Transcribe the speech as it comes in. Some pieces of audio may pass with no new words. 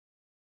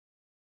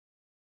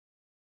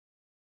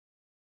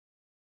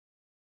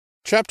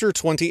Chapter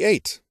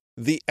 28.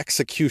 The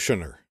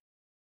Executioner.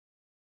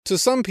 To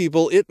some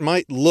people, it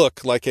might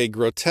look like a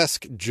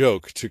grotesque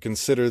joke to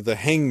consider the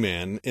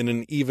hangman in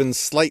an even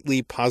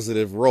slightly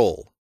positive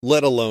role,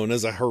 let alone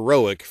as a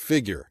heroic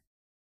figure.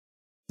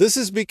 This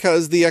is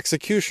because the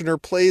executioner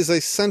plays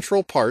a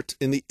central part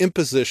in the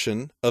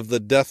imposition of the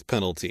death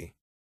penalty,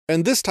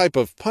 and this type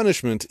of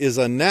punishment is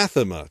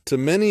anathema to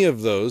many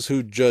of those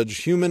who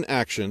judge human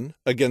action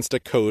against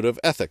a code of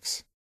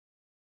ethics.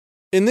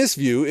 In this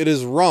view, it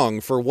is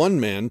wrong for one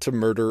man to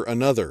murder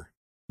another.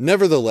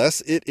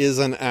 Nevertheless, it is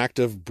an act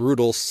of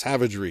brutal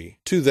savagery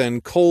to then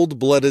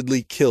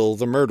cold-bloodedly kill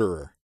the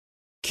murderer.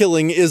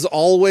 Killing is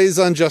always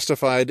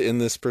unjustified in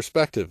this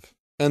perspective,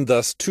 and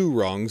thus two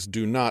wrongs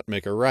do not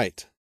make a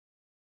right.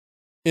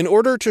 In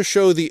order to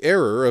show the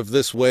error of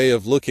this way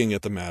of looking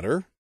at the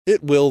matter,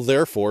 it will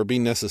therefore be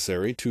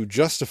necessary to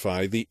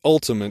justify the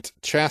ultimate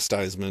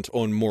chastisement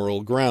on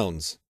moral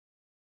grounds.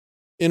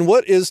 In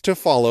what is to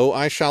follow,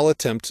 I shall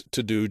attempt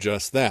to do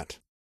just that.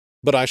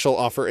 But I shall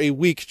offer a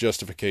weak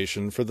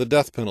justification for the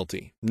death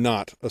penalty,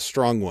 not a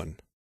strong one.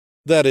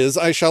 That is,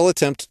 I shall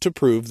attempt to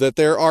prove that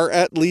there are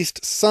at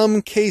least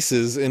some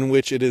cases in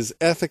which it is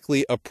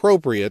ethically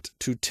appropriate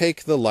to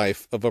take the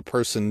life of a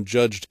person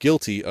judged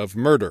guilty of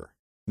murder,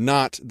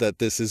 not that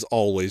this is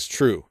always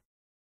true.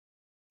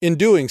 In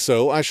doing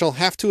so, I shall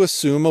have to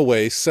assume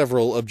away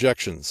several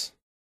objections.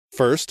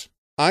 First,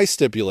 I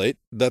stipulate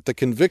that the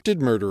convicted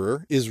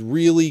murderer is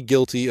really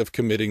guilty of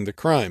committing the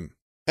crime,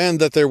 and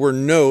that there were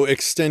no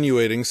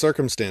extenuating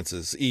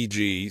circumstances,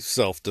 e.g.,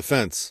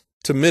 self-defense,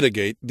 to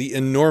mitigate the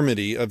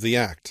enormity of the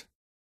act.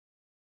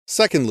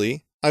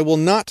 Secondly, I will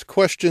not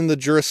question the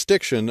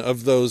jurisdiction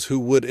of those who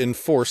would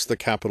enforce the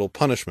capital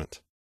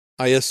punishment.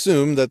 I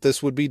assume that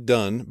this would be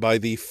done by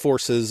the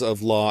forces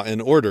of law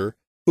and order,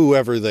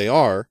 whoever they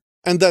are,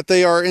 and that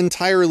they are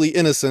entirely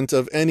innocent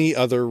of any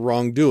other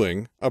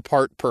wrongdoing,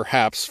 apart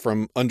perhaps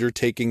from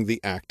undertaking the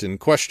act in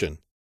question.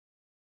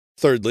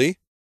 Thirdly,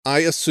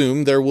 I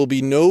assume there will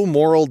be no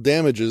moral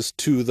damages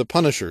to the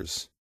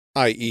punishers,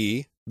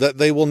 i.e., that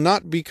they will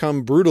not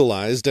become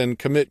brutalized and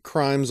commit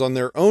crimes on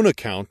their own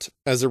account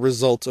as a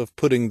result of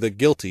putting the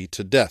guilty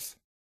to death.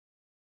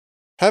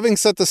 Having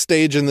set the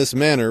stage in this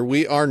manner,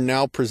 we are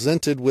now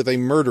presented with a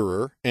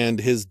murderer and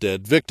his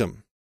dead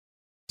victim.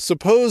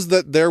 Suppose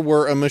that there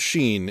were a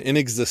machine in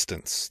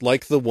existence,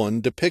 like the one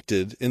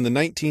depicted in the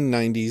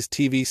 1990s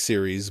TV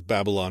series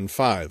Babylon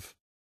 5.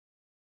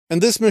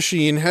 And this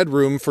machine had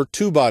room for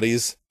two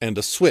bodies and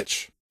a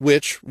switch,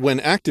 which,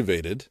 when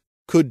activated,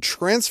 could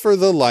transfer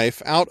the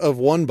life out of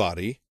one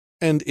body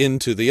and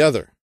into the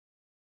other.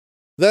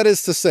 That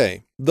is to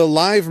say, the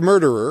live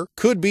murderer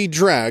could be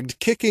dragged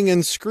kicking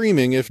and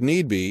screaming if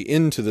need be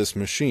into this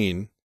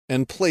machine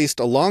and placed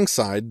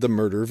alongside the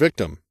murder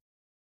victim.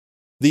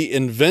 The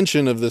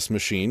invention of this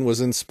machine was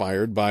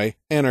inspired by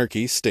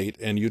Anarchy, State,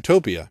 and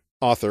Utopia,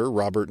 author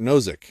Robert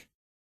Nozick.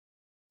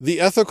 The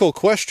ethical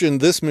question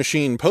this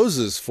machine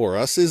poses for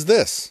us is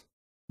this: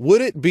 would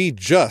it be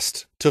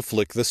just to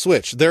flick the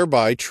switch,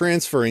 thereby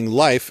transferring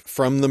life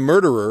from the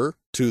murderer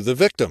to the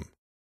victim?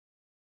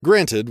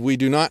 Granted, we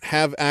do not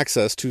have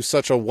access to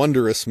such a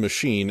wondrous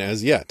machine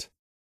as yet.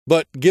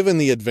 But given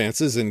the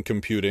advances in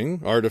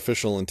computing,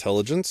 artificial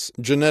intelligence,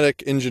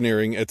 genetic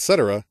engineering,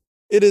 etc.,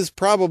 it is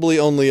probably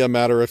only a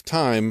matter of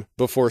time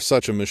before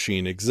such a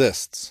machine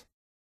exists.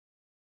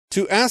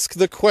 To ask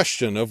the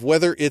question of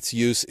whether its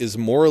use is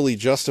morally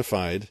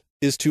justified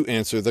is to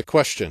answer the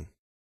question.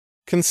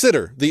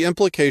 Consider the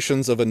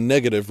implications of a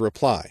negative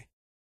reply.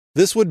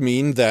 This would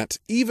mean that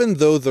even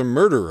though the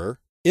murderer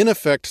in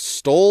effect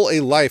stole a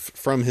life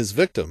from his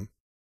victim,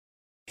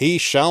 he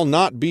shall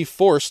not be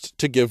forced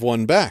to give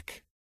one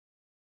back.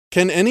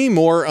 Can any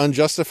more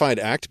unjustified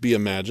act be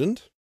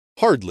imagined?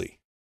 Hardly.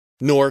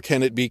 Nor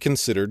can it be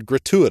considered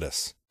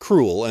gratuitous,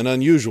 cruel, and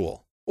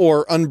unusual,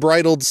 or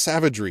unbridled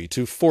savagery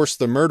to force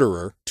the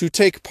murderer to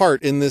take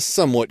part in this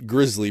somewhat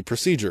grisly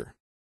procedure.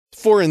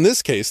 For in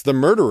this case, the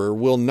murderer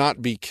will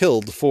not be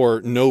killed for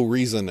no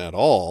reason at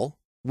all,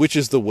 which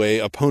is the way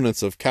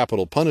opponents of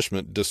capital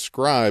punishment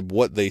describe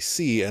what they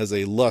see as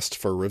a lust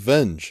for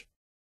revenge.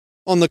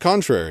 On the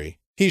contrary,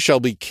 he shall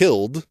be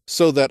killed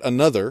so that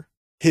another,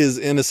 his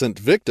innocent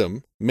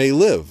victim, may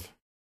live.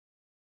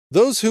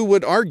 Those who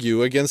would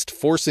argue against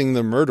forcing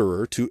the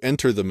murderer to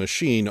enter the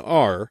machine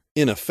are,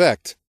 in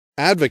effect,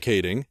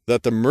 advocating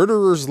that the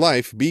murderer's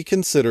life be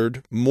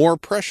considered more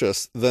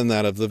precious than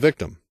that of the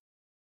victim.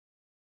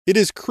 It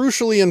is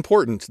crucially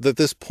important that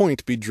this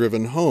point be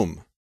driven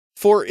home,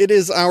 for it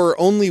is our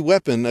only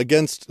weapon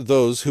against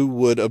those who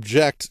would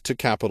object to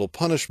capital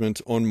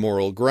punishment on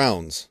moral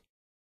grounds.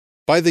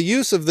 By the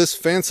use of this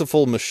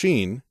fanciful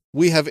machine,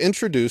 we have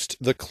introduced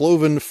the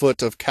cloven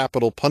foot of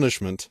capital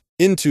punishment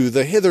into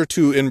the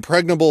hitherto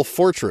impregnable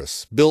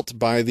fortress built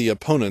by the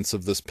opponents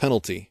of this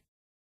penalty.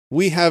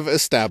 We have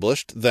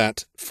established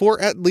that,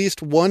 for at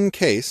least one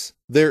case,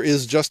 there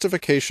is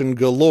justification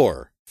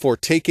galore for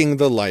taking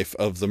the life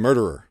of the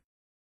murderer.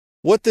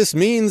 What this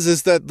means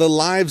is that the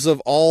lives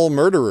of all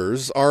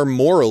murderers are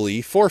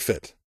morally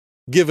forfeit.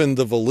 given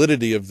the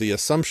validity of the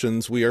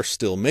assumptions we are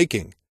still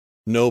making,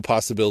 no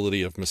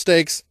possibility of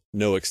mistakes,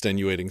 no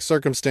extenuating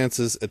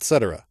circumstances,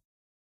 etc.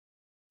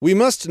 We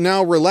must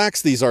now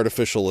relax these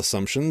artificial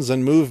assumptions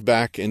and move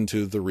back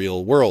into the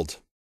real world.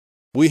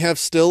 We have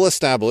still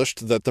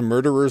established that the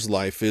murderer's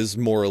life is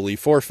morally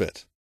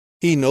forfeit.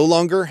 He no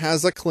longer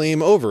has a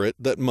claim over it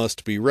that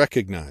must be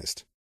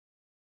recognized.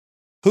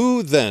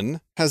 Who,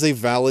 then, has a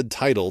valid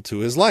title to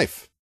his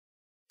life?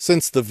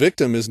 Since the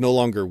victim is no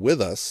longer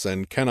with us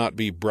and cannot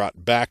be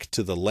brought back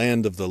to the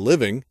land of the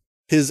living,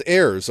 his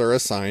heirs are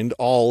assigned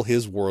all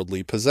his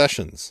worldly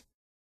possessions.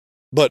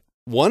 But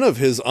one of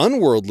his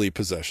unworldly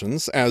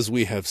possessions, as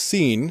we have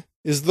seen,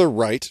 is the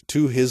right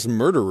to his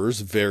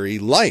murderer's very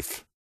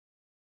life.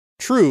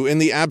 True, in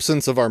the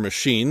absence of our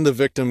machine, the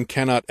victim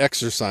cannot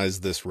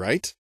exercise this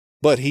right,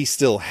 but he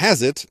still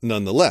has it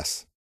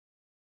nonetheless.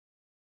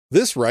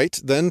 This right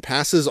then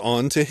passes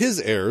on to his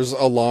heirs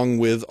along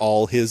with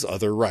all his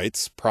other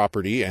rights,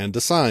 property, and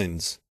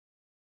assigns.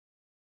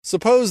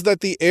 Suppose that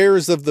the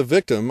heirs of the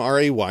victim are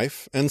a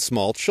wife and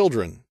small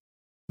children.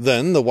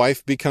 Then the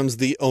wife becomes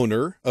the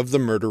owner of the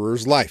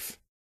murderer's life.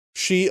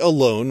 She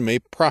alone may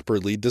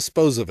properly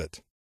dispose of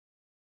it.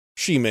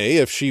 She may,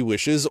 if she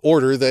wishes,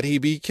 order that he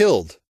be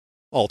killed.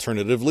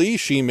 Alternatively,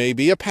 she may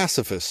be a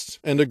pacifist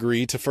and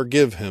agree to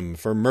forgive him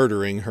for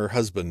murdering her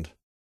husband.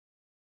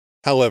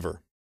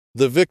 However,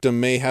 the victim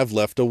may have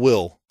left a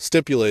will,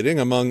 stipulating,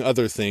 among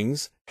other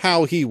things,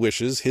 how he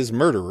wishes his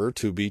murderer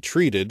to be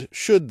treated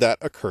should that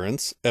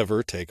occurrence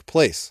ever take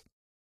place.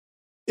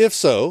 If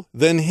so,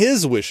 then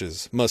his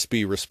wishes must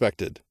be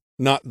respected,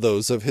 not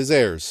those of his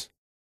heirs.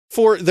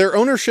 For their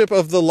ownership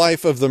of the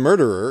life of the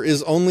murderer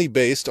is only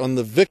based on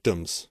the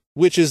victim's,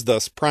 which is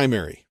thus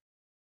primary.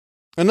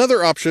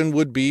 Another option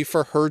would be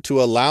for her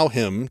to allow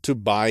him to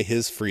buy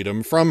his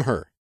freedom from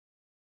her.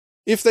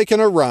 If they can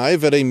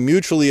arrive at a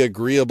mutually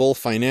agreeable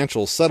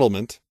financial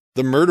settlement,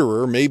 the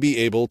murderer may be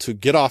able to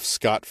get off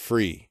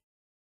scot-free.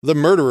 The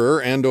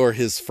murderer and/or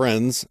his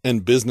friends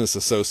and business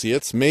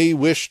associates may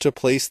wish to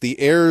place the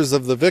heirs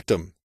of the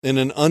victim in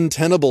an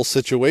untenable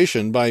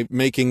situation by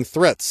making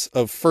threats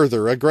of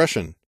further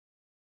aggression.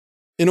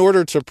 In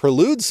order to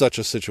prelude such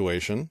a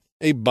situation,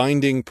 a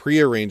binding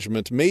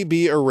prearrangement may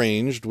be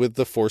arranged with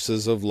the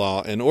forces of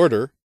law and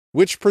order,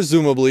 which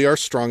presumably are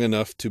strong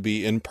enough to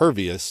be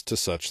impervious to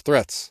such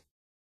threats.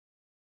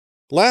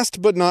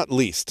 Last but not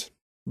least,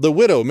 the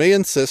widow may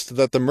insist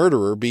that the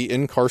murderer be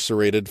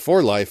incarcerated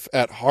for life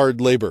at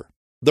hard labor,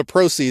 the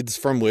proceeds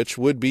from which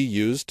would be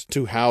used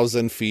to house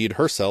and feed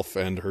herself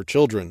and her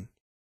children.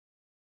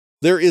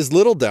 There is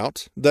little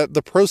doubt that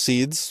the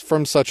proceeds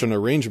from such an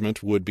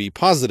arrangement would be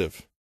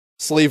positive.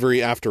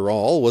 Slavery, after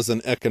all, was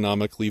an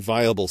economically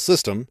viable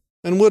system,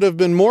 and would have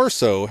been more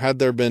so had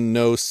there been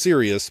no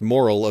serious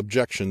moral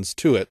objections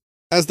to it,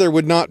 as there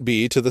would not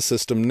be to the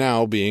system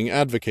now being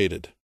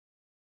advocated.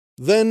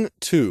 Then,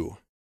 too,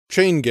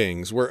 chain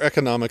gangs were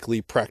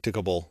economically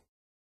practicable.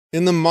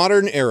 In the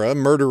modern era,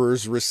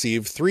 murderers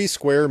receive 3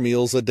 square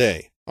meals a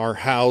day, are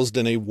housed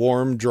in a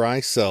warm, dry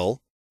cell,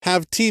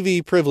 have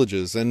TV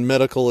privileges and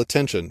medical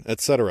attention,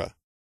 etc.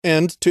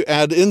 And, to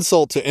add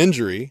insult to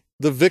injury,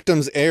 the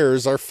victim's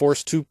heirs are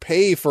forced to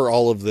pay for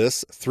all of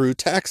this through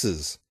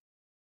taxes.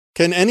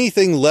 Can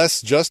anything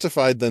less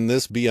justified than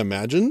this be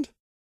imagined?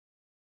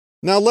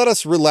 Now let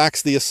us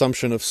relax the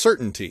assumption of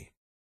certainty.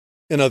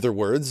 In other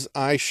words,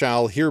 I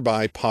shall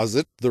hereby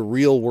posit the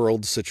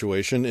real-world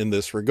situation in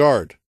this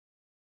regard.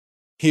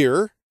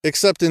 Here,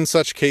 except in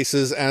such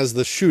cases as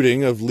the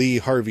shooting of Lee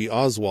Harvey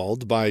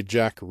Oswald by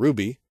Jack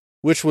Ruby,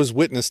 which was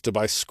witnessed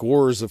by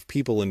scores of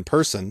people in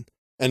person,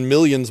 and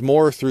millions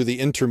more through the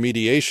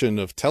intermediation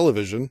of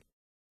television,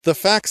 the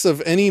facts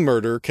of any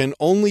murder can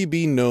only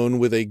be known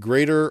with a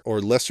greater or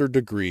lesser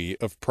degree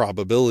of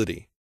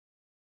probability.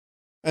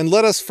 And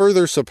let us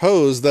further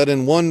suppose that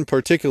in one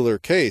particular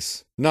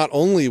case, not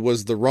only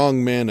was the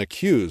wrong man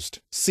accused,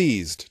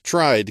 seized,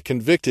 tried,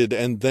 convicted,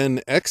 and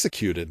then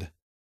executed,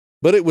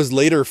 but it was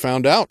later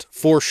found out,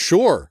 for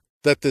sure,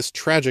 that this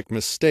tragic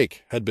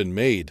mistake had been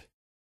made.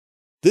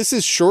 This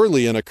is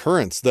surely an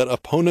occurrence that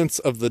opponents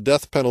of the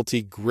death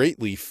penalty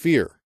greatly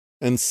fear,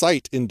 and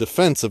cite in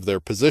defense of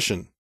their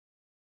position.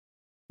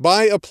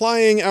 By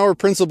applying our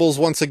principles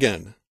once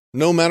again,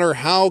 no matter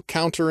how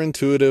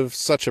counterintuitive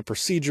such a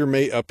procedure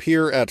may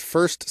appear at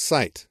first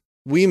sight,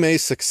 we may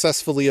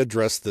successfully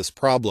address this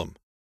problem.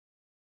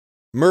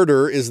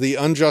 Murder is the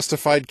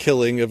unjustified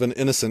killing of an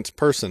innocent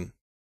person.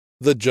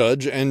 The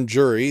judge and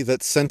jury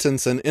that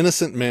sentence an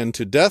innocent man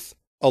to death,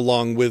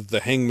 along with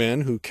the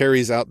hangman who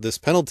carries out this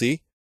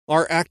penalty,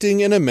 are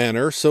acting in a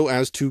manner so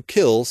as to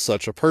kill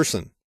such a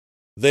person.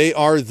 They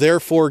are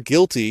therefore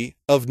guilty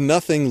of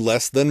nothing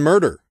less than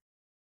murder.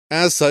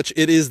 As such,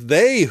 it is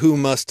they who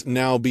must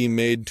now be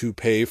made to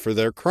pay for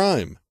their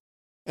crime,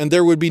 and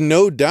there would be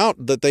no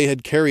doubt that they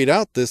had carried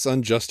out this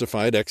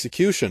unjustified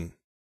execution.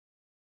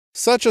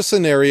 Such a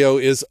scenario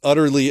is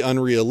utterly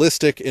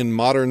unrealistic in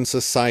modern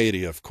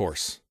society, of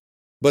course.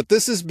 But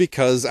this is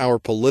because our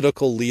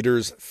political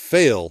leaders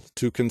fail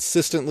to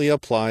consistently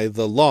apply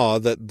the law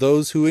that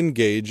those who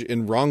engage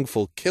in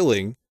wrongful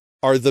killing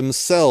are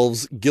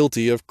themselves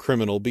guilty of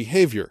criminal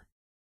behavior.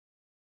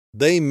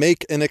 They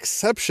make an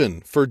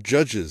exception for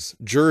judges,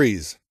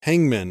 juries,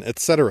 hangmen,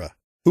 etc.,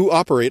 who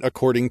operate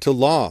according to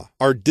law,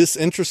 are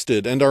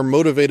disinterested, and are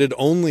motivated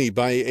only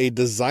by a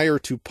desire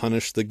to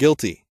punish the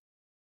guilty.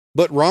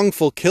 But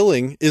wrongful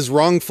killing is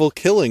wrongful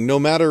killing, no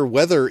matter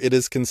whether it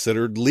is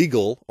considered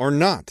legal or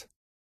not.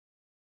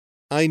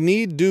 I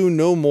need do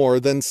no more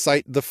than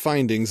cite the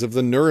findings of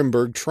the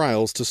Nuremberg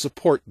trials to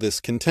support this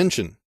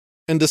contention,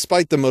 and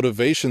despite the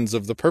motivations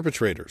of the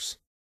perpetrators.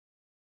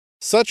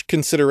 Such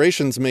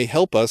considerations may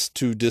help us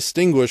to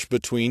distinguish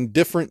between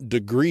different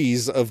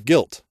degrees of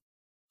guilt: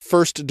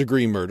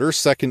 first-degree murder,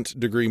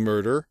 second-degree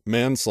murder,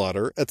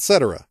 manslaughter,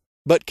 etc.,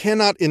 but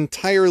cannot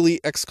entirely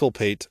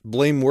exculpate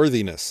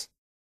blameworthiness.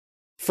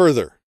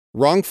 Further,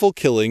 wrongful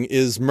killing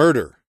is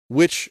murder,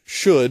 which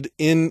should,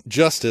 in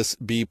justice,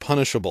 be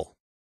punishable.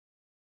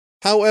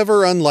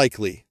 However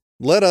unlikely,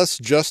 let us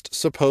just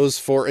suppose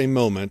for a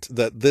moment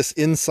that this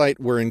insight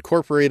were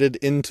incorporated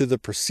into the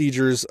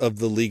procedures of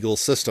the legal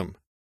system.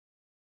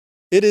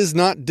 It is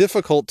not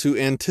difficult to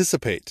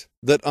anticipate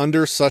that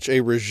under such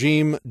a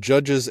regime,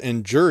 judges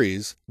and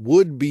juries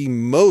would be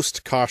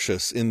most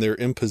cautious in their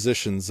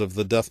impositions of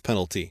the death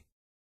penalty,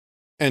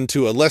 and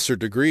to a lesser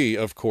degree,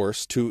 of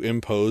course, to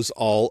impose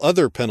all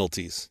other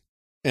penalties,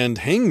 and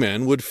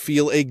hangmen would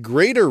feel a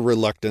greater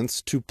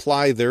reluctance to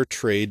ply their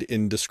trade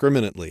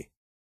indiscriminately.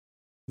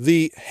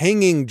 The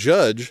hanging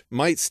judge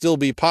might still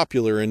be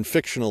popular in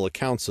fictional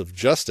accounts of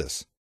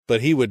justice,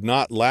 but he would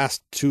not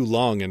last too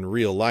long in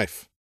real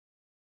life.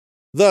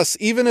 Thus,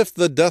 even if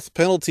the death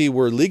penalty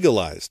were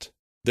legalized,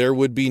 there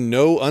would be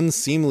no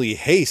unseemly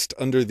haste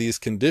under these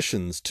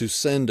conditions to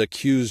send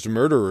accused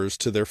murderers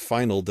to their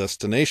final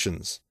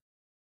destinations.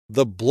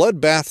 The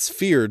bloodbaths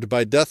feared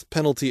by death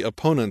penalty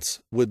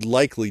opponents would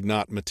likely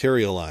not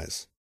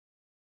materialize.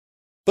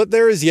 But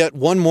there is yet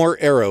one more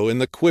arrow in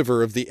the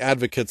quiver of the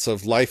advocates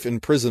of life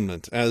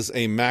imprisonment as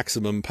a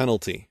maximum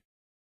penalty.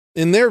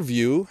 In their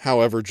view,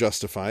 however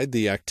justified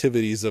the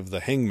activities of the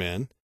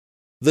hangman,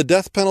 the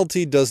death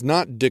penalty does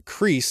not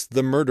decrease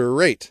the murder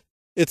rate,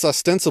 its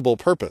ostensible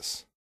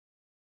purpose.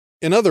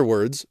 In other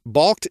words,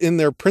 balked in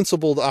their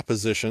principled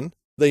opposition,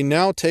 they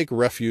now take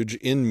refuge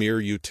in mere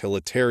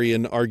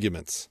utilitarian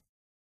arguments.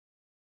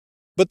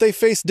 But they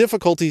face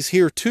difficulties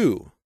here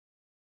too.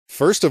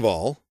 First of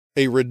all,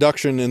 a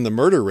reduction in the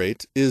murder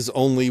rate is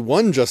only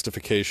one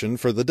justification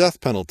for the death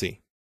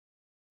penalty.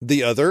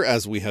 The other,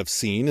 as we have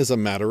seen, is a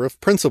matter of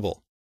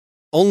principle.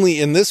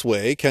 Only in this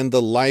way can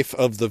the life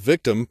of the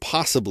victim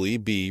possibly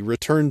be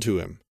returned to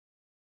him.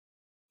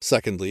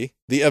 Secondly,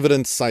 the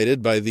evidence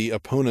cited by the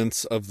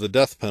opponents of the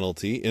death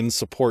penalty in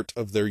support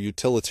of their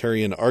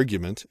utilitarian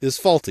argument is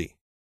faulty.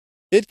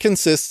 It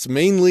consists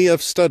mainly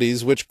of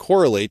studies which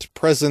correlate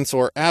presence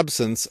or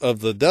absence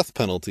of the death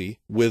penalty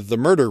with the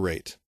murder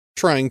rate,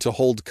 trying to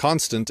hold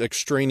constant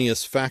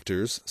extraneous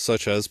factors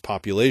such as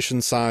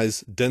population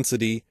size,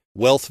 density,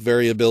 wealth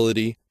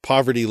variability,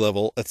 poverty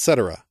level,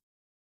 etc.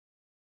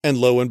 And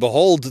lo and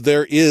behold,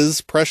 there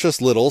is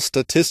precious little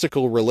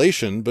statistical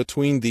relation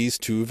between these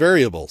two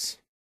variables.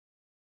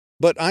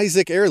 But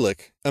Isaac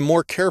Ehrlich, a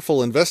more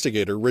careful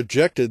investigator,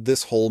 rejected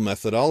this whole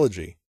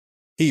methodology.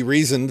 He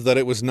reasoned that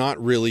it was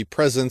not really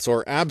presence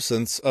or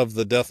absence of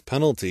the death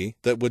penalty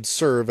that would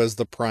serve as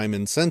the prime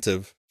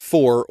incentive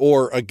for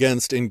or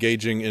against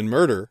engaging in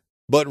murder,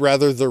 but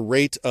rather the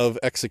rate of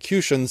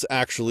executions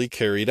actually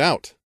carried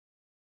out.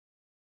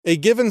 A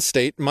given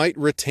state might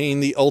retain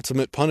the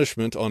ultimate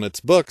punishment on its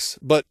books,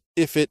 but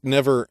if it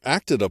never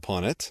acted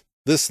upon it,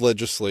 this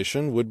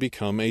legislation would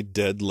become a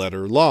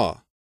dead-letter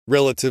law,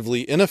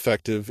 relatively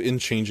ineffective in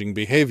changing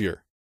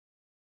behavior.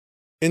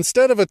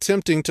 Instead of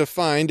attempting to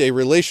find a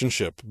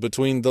relationship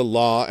between the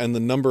law and the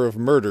number of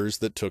murders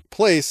that took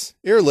place,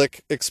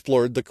 Ehrlich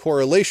explored the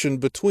correlation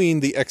between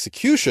the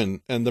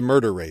execution and the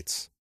murder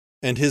rates,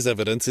 and his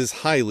evidence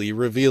is highly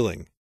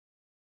revealing.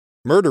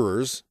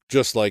 Murderers,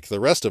 just like the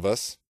rest of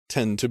us,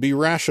 tend to be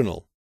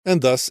rational,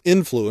 and thus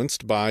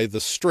influenced by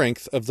the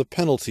strength of the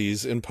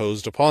penalties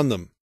imposed upon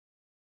them.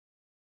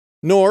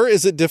 Nor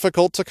is it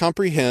difficult to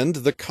comprehend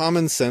the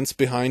common sense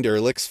behind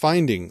Ehrlich's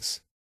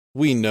findings.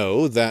 We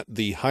know that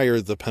the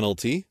higher the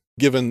penalty,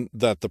 given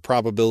that the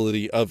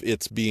probability of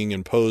its being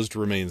imposed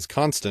remains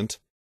constant,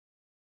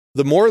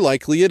 the more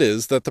likely it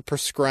is that the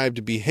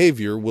prescribed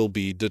behavior will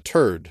be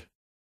deterred.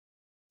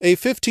 A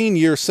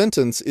 15-year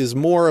sentence is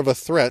more of a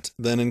threat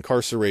than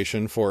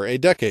incarceration for a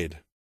decade,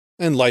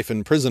 and life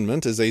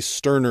imprisonment is a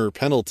sterner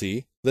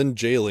penalty than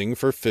jailing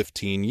for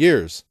 15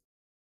 years.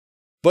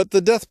 But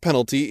the death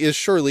penalty is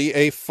surely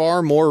a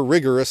far more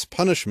rigorous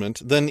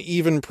punishment than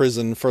even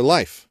prison for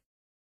life.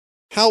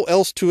 How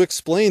else to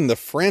explain the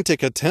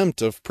frantic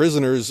attempt of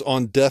prisoners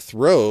on death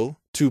row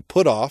to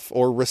put off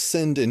or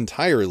rescind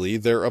entirely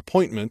their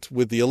appointment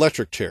with the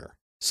electric chair,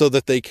 so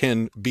that they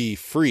can be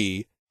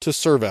free to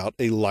serve out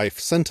a life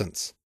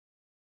sentence?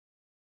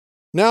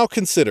 Now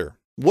consider,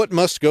 What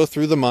must go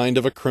through the mind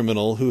of a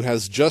criminal who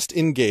has just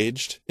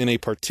engaged in a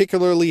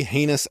particularly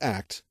heinous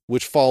act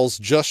which falls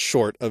just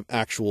short of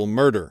actual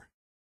murder?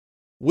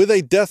 With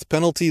a death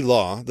penalty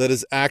law that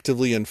is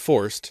actively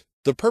enforced,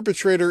 the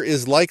perpetrator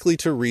is likely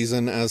to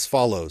reason as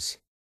follows.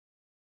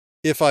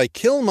 If I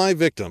kill my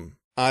victim,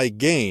 I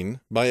gain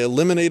by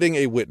eliminating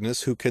a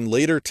witness who can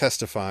later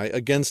testify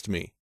against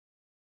me.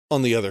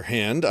 On the other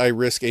hand, I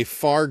risk a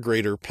far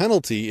greater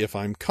penalty if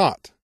I'm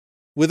caught.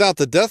 Without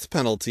the death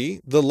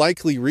penalty, the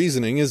likely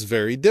reasoning is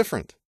very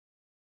different.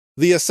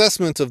 The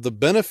assessment of the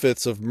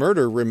benefits of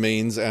murder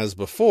remains as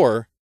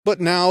before,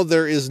 but now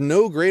there is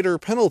no greater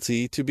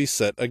penalty to be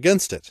set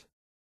against it.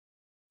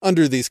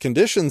 Under these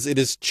conditions, it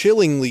is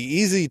chillingly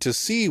easy to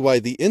see why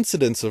the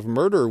incidence of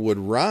murder would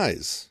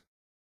rise.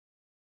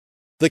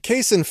 The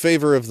case in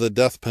favor of the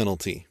death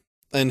penalty,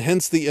 and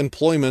hence the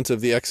employment of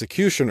the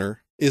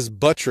executioner, is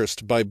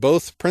buttressed by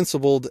both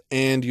principled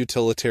and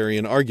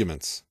utilitarian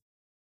arguments.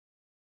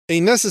 A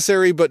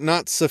necessary but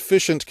not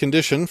sufficient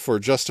condition for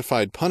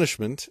justified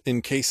punishment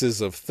in cases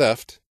of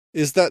theft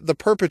is that the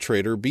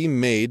perpetrator be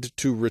made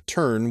to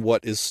return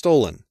what is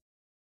stolen.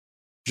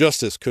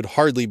 Justice could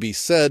hardly be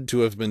said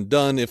to have been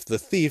done if the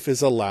thief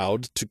is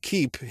allowed to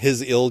keep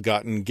his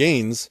ill-gotten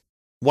gains,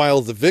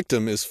 while the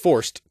victim is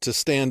forced to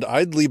stand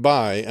idly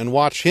by and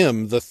watch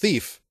him, the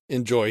thief,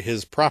 enjoy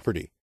his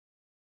property.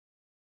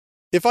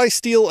 If I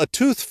steal a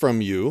tooth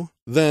from you,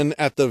 then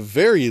at the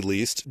very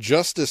least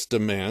justice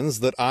demands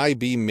that I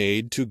be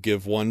made to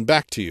give one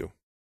back to you.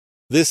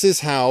 This is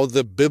how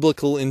the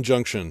biblical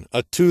injunction,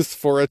 a tooth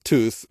for a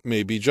tooth,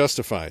 may be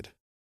justified.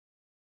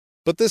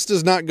 But this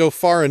does not go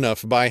far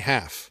enough by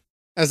half.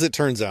 As it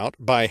turns out,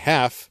 by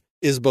half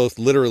is both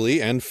literally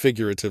and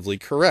figuratively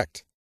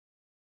correct.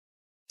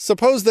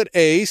 Suppose that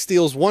A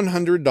steals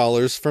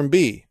 $100 from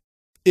B.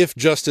 If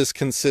justice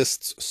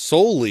consists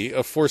solely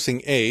of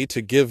forcing A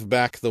to give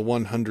back the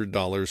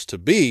 $100 to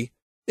B,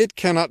 it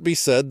cannot be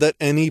said that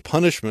any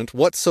punishment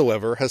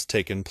whatsoever has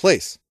taken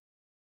place.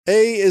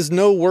 A is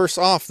no worse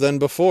off than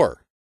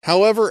before.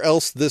 However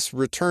else this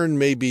return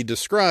may be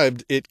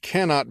described, it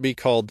cannot be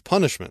called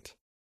punishment.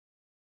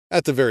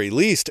 At the very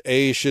least,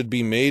 A should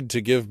be made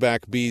to give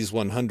back B's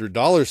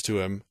 $100 to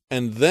him,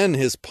 and then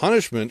his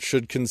punishment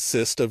should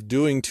consist of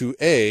doing to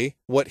A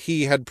what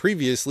he had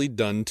previously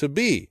done to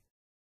B.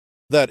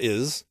 That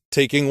is,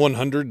 taking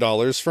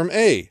 $100 from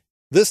A,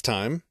 this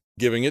time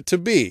giving it to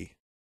B.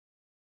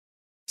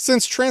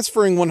 Since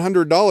transferring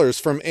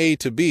 $100 from A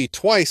to B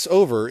twice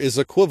over is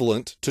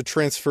equivalent to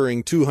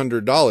transferring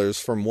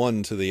 $200 from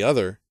one to the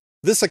other,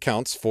 this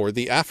accounts for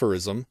the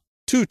aphorism,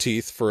 2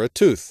 teeth for a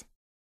tooth.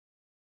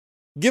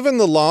 Given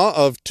the law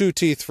of 2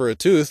 teeth for a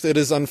tooth, it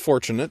is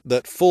unfortunate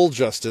that full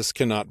justice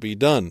cannot be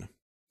done,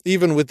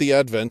 even with the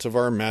advent of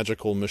our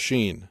magical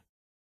machine.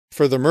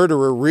 For the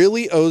murderer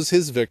really owes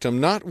his victim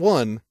not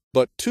 1,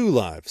 but 2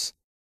 lives,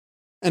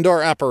 and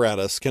our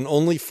apparatus can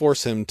only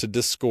force him to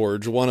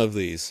disgorge one of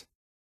these.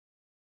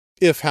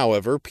 If,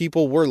 however,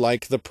 people were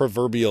like the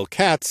proverbial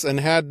cats and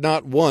had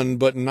not 1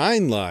 but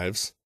 9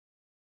 lives,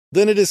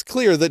 then it is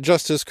clear that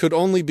justice could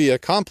only be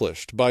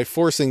accomplished by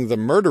forcing the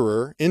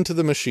murderer into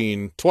the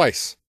machine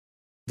twice.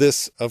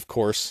 This, of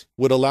course,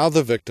 would allow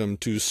the victim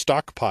to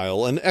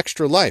stockpile an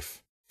extra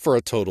life for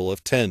a total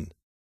of 10.